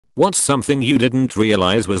What's something you didn't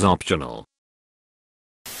realize was optional?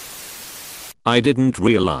 I didn't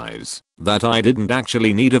realize that I didn't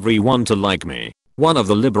actually need everyone to like me. One of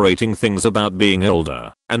the liberating things about being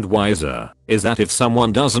older and wiser is that if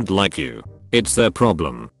someone doesn't like you, it's their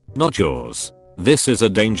problem, not yours. This is a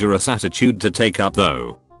dangerous attitude to take up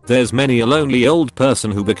though. There's many a lonely old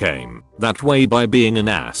person who became that way by being an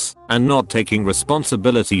ass and not taking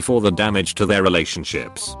responsibility for the damage to their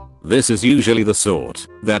relationships. This is usually the sort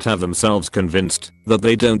that have themselves convinced that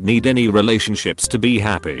they don't need any relationships to be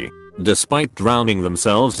happy, despite drowning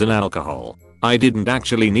themselves in alcohol. I didn't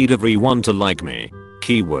actually need everyone to like me.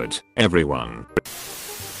 Keyword, everyone.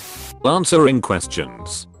 Answering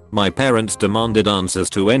questions. My parents demanded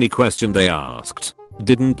answers to any question they asked.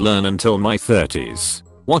 Didn't learn until my 30s.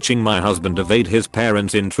 Watching my husband evade his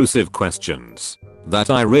parents' intrusive questions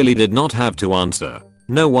that I really did not have to answer.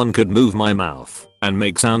 No one could move my mouth and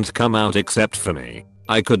make sounds come out except for me.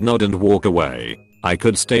 I could nod and walk away. I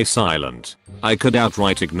could stay silent. I could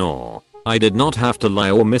outright ignore. I did not have to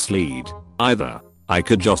lie or mislead either. I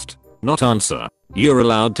could just not answer. You're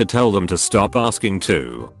allowed to tell them to stop asking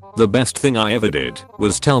too. The best thing I ever did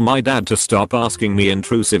was tell my dad to stop asking me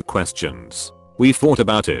intrusive questions. We fought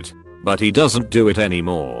about it, but he doesn't do it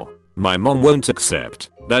anymore. My mom won't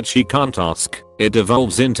accept that she can't ask. It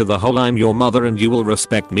evolves into the whole I'm your mother and you will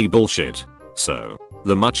respect me bullshit. So,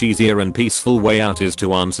 the much easier and peaceful way out is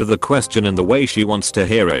to answer the question in the way she wants to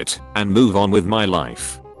hear it and move on with my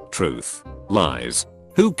life. Truth. Lies.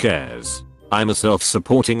 Who cares? I'm a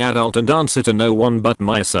self-supporting adult and answer to no one but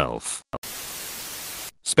myself.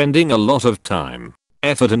 Spending a lot of time,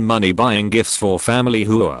 effort and money buying gifts for family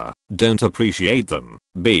who don't appreciate them.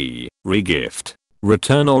 B. Regift.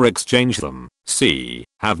 Return or exchange them. C.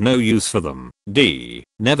 Have no use for them. D.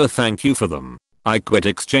 Never thank you for them. I quit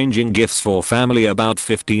exchanging gifts for family about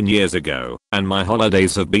 15 years ago, and my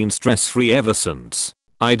holidays have been stress-free ever since.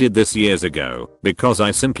 I did this years ago because I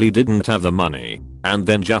simply didn't have the money, and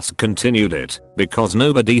then just continued it because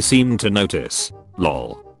nobody seemed to notice.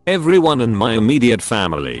 Lol. Everyone in my immediate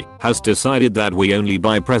family has decided that we only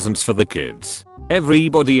buy presents for the kids.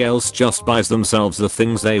 Everybody else just buys themselves the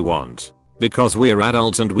things they want. Because we're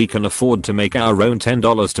adults and we can afford to make our own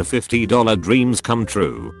 $10 to $50 dreams come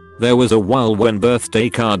true. There was a while when birthday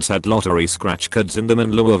cards had lottery scratch cards in them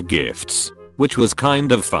in lieu of gifts, which was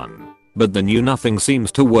kind of fun. But the new nothing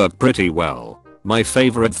seems to work pretty well. My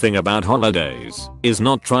favorite thing about holidays is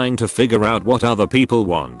not trying to figure out what other people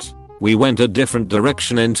want. We went a different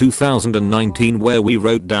direction in 2019 where we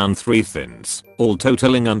wrote down 3 things, all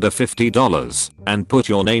totaling under $50, and put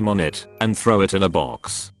your name on it and throw it in a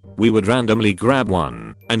box. We would randomly grab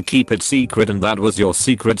one and keep it secret, and that was your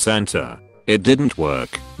secret Santa. It didn't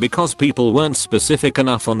work because people weren't specific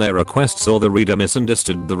enough on their requests, or the reader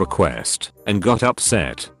misunderstood the request and got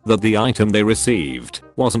upset that the item they received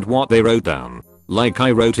wasn't what they wrote down. Like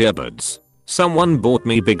I wrote earbuds. Someone bought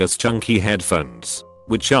me biggest chunky headphones,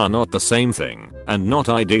 which are not the same thing and not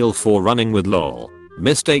ideal for running with lol.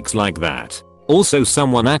 Mistakes like that. Also,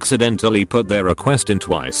 someone accidentally put their request in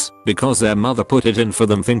twice because their mother put it in for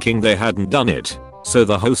them thinking they hadn't done it. So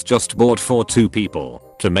the host just bought for 2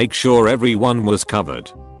 people to make sure everyone was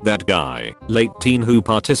covered. That guy, late teen who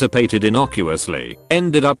participated innocuously,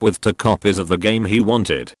 ended up with 2 copies of the game he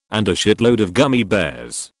wanted and a shitload of gummy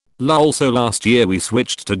bears. Lol. So last year we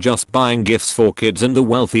switched to just buying gifts for kids and the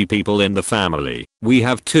wealthy people in the family. We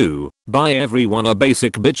have to buy everyone a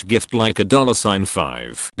basic bitch gift like a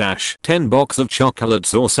 $5-10 box of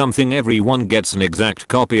chocolates or something everyone gets an exact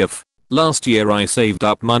copy of. Last year I saved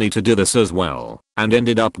up money to do this as well and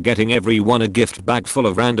ended up getting everyone a gift bag full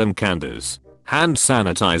of random candies, hand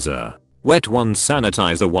sanitizer, wet one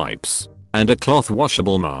sanitizer wipes, and a cloth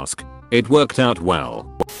washable mask. It worked out well.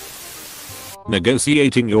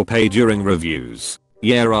 Negotiating your pay during reviews.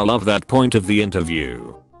 Yeah, I love that point of the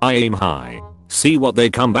interview. I aim high. See what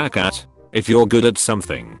they come back at. If you're good at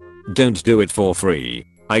something, don't do it for free.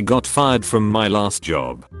 I got fired from my last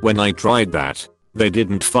job when I tried that. They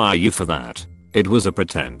didn't fire you for that. It was a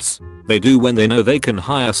pretense. They do when they know they can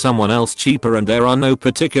hire someone else cheaper and there are no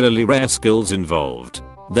particularly rare skills involved.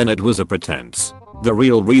 Then it was a pretense. The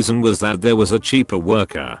real reason was that there was a cheaper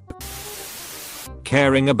worker.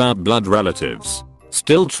 Caring about blood relatives.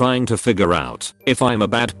 Still trying to figure out if I'm a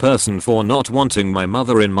bad person for not wanting my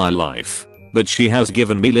mother in my life. But she has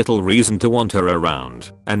given me little reason to want her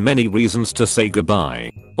around and many reasons to say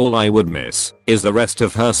goodbye. All I would miss is the rest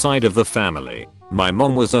of her side of the family. My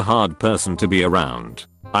mom was a hard person to be around.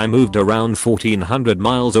 I moved around 1400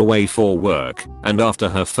 miles away for work, and after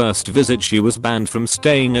her first visit she was banned from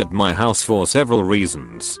staying at my house for several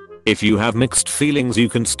reasons. If you have mixed feelings, you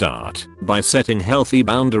can start by setting healthy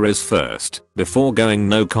boundaries first before going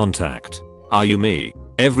no contact. Are you me?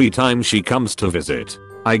 Every time she comes to visit,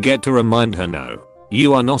 I get to remind her, no,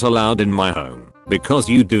 you are not allowed in my home because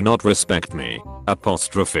you do not respect me.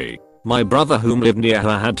 Apostrophe. My brother whom lived near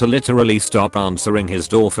her had to literally stop answering his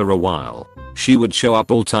door for a while. She would show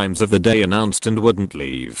up all times of the day announced and wouldn't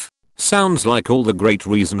leave. Sounds like all the great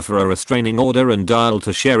reason for a restraining order and dial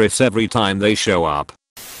to sheriffs every time they show up.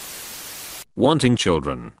 Wanting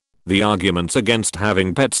children. The arguments against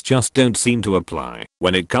having pets just don't seem to apply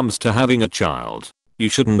when it comes to having a child. You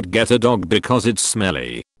shouldn't get a dog because it's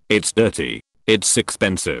smelly, it's dirty, it's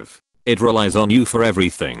expensive, it relies on you for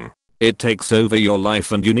everything. It takes over your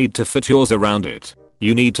life and you need to fit yours around it.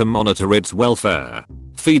 You need to monitor its welfare,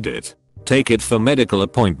 feed it, take it for medical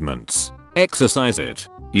appointments, exercise it.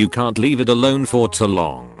 You can't leave it alone for too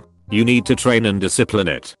long. You need to train and discipline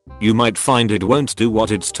it. You might find it won't do what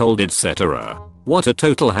it's told, etc. What a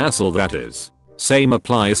total hassle that is. Same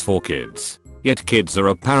applies for kids. Yet kids are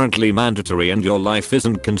apparently mandatory and your life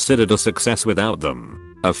isn't considered a success without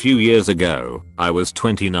them. A few years ago, I was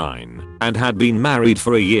 29 and had been married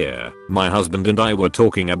for a year. My husband and I were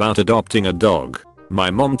talking about adopting a dog.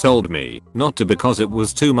 My mom told me not to because it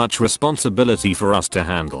was too much responsibility for us to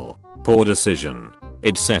handle. Poor decision,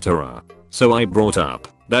 etc. So I brought up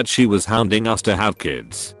that she was hounding us to have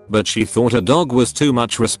kids, but she thought a dog was too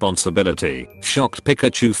much responsibility. Shocked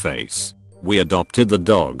Pikachu face. We adopted the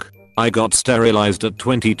dog. I got sterilized at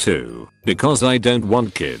 22 because I don't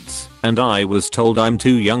want kids, and I was told I'm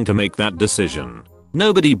too young to make that decision.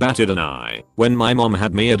 Nobody batted an eye when my mom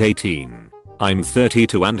had me at 18. I'm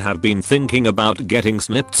 32 and have been thinking about getting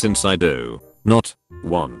snipped since I do not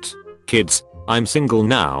want kids. I'm single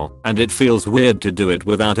now, and it feels weird to do it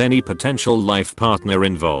without any potential life partner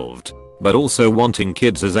involved. But also wanting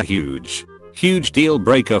kids is a huge deal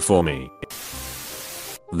breaker for me.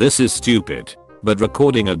 This is stupid, but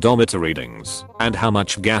recording odometer readings and how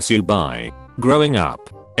much gas you buy. Growing up,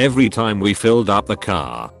 every time we filled up the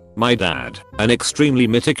car, my dad, an extremely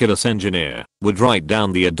meticulous engineer, would write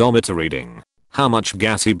down the odometer reading, how much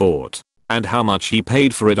gas he bought, and how much he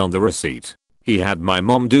paid for it on the receipt. He had my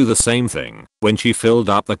mom do the same thing when she filled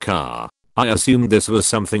up the car. I assumed this was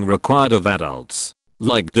something required of adults,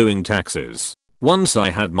 like doing taxes. Once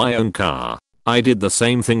I had my own car, I did the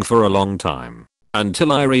same thing for a long time,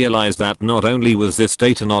 until I realized that not only was this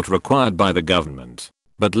data not required by the government,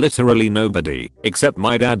 but literally nobody except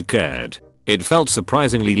my dad cared. It felt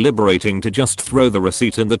surprisingly liberating to just throw the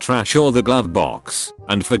receipt in the trash or the glove box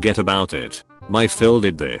and forget about it. My Phil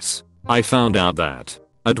did this. I found out that,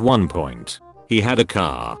 at one point, he had a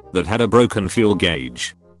car that had a broken fuel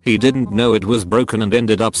gauge. He didn't know it was broken and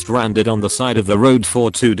ended up stranded on the side of the road for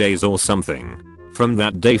 2 days or something. From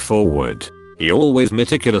that day forward, he always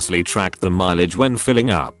meticulously tracked the mileage when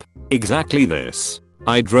filling up. Exactly this.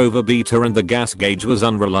 I drove a beater and the gas gauge was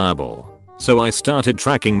unreliable. So I started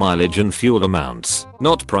tracking mileage and fuel amounts,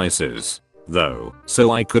 not prices, though,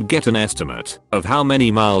 so I could get an estimate of how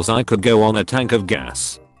many miles I could go on a tank of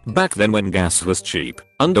gas. Back then when gas was cheap,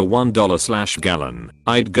 under $1/gallon,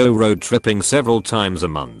 I'd go road tripping several times a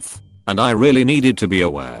month. And I really needed to be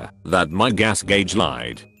aware that my gas gauge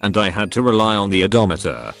lied, and I had to rely on the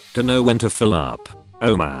odometer to know when to fill up.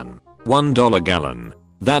 Oh man, $1/gallon.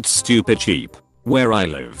 That's stupid cheap. Where I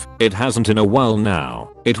live, it hasn't in a while now.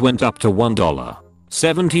 It went up to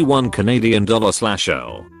 $1.71 Canadian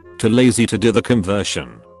dollar/L. Too lazy to do the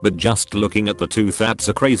conversion, but just looking at the two, that's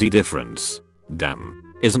a crazy difference. Damn.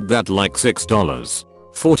 Isn't that like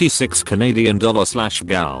 $6.46 Canadian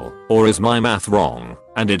dollar/gal? Or is my math wrong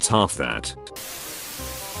and it's half that?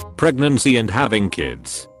 Pregnancy and having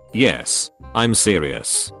kids. Yes, I'm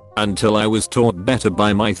serious. Until I was taught better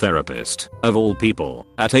by my therapist, of all people,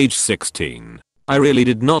 at age 16. I really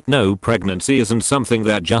did not know pregnancy isn't something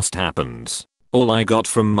that just happens. All I got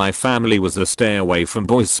from my family was a stay away from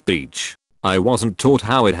boys speech. I wasn't taught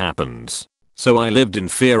how it happens. So I lived in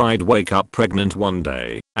fear I'd wake up pregnant one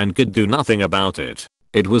day and could do nothing about it.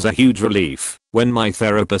 It was a huge relief when my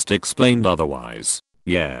therapist explained otherwise.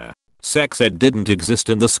 Yeah, sex ed didn't exist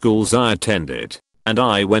in the schools I attended, and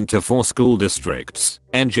I went to 4 school districts,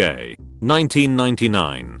 NJ,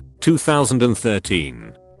 1999,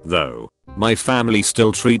 2013. Though, my family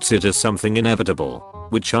still treats it as something inevitable,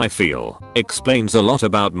 which I feel explains a lot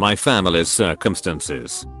about my family's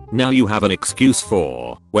circumstances. Now you have an excuse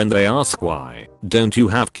for when they ask why don't you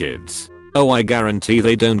have kids. Oh, I guarantee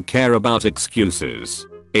they don't care about excuses.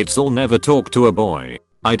 It's all never talk to a boy.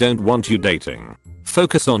 I don't want you dating.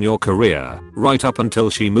 Focus on your career right up until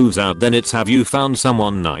she moves out, then it's have you found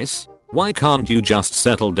someone nice? Why can't you just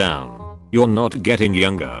settle down? You're not getting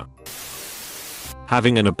younger.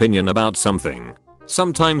 Having an opinion about something.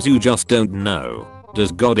 Sometimes you just don't know.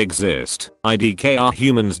 Does God exist? IDK, are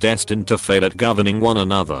humans destined to fail at governing one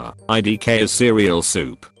another? IDK, is cereal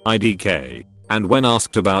soup? IDK. And when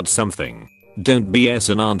asked about something, don't BS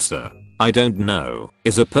an answer. I don't know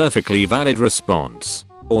is a perfectly valid response.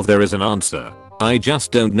 Or there is an answer, I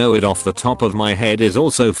just don't know it off the top of my head is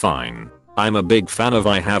also fine. I'm a big fan of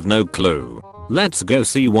I have no clue. Let's go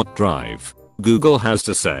see what Drive Google has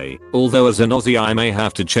to say, although as an Aussie I may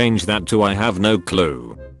have to change that to I have no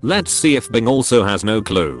clue. Let's see if Bing also has no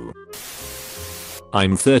clue.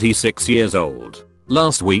 I'm 36 years old.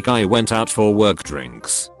 Last week I went out for work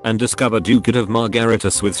drinks and discovered you could have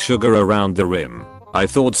margaritas with sugar around the rim. I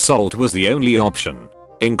thought salt was the only option.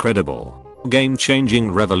 Incredible. Game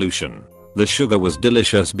changing revolution. The sugar was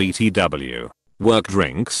delicious BTW. Work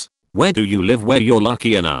drinks? Where do you live where you're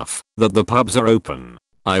lucky enough that the pubs are open?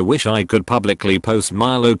 I wish I could publicly post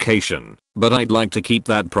my location, but I'd like to keep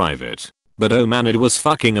that private. But oh man, it was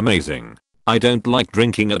fucking amazing. I don't like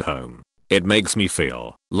drinking at home. It makes me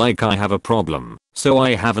feel like I have a problem, so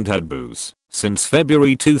I haven't had booze since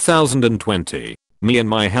February 2020. Me and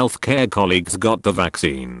my healthcare colleagues got the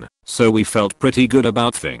vaccine, so we felt pretty good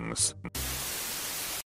about things.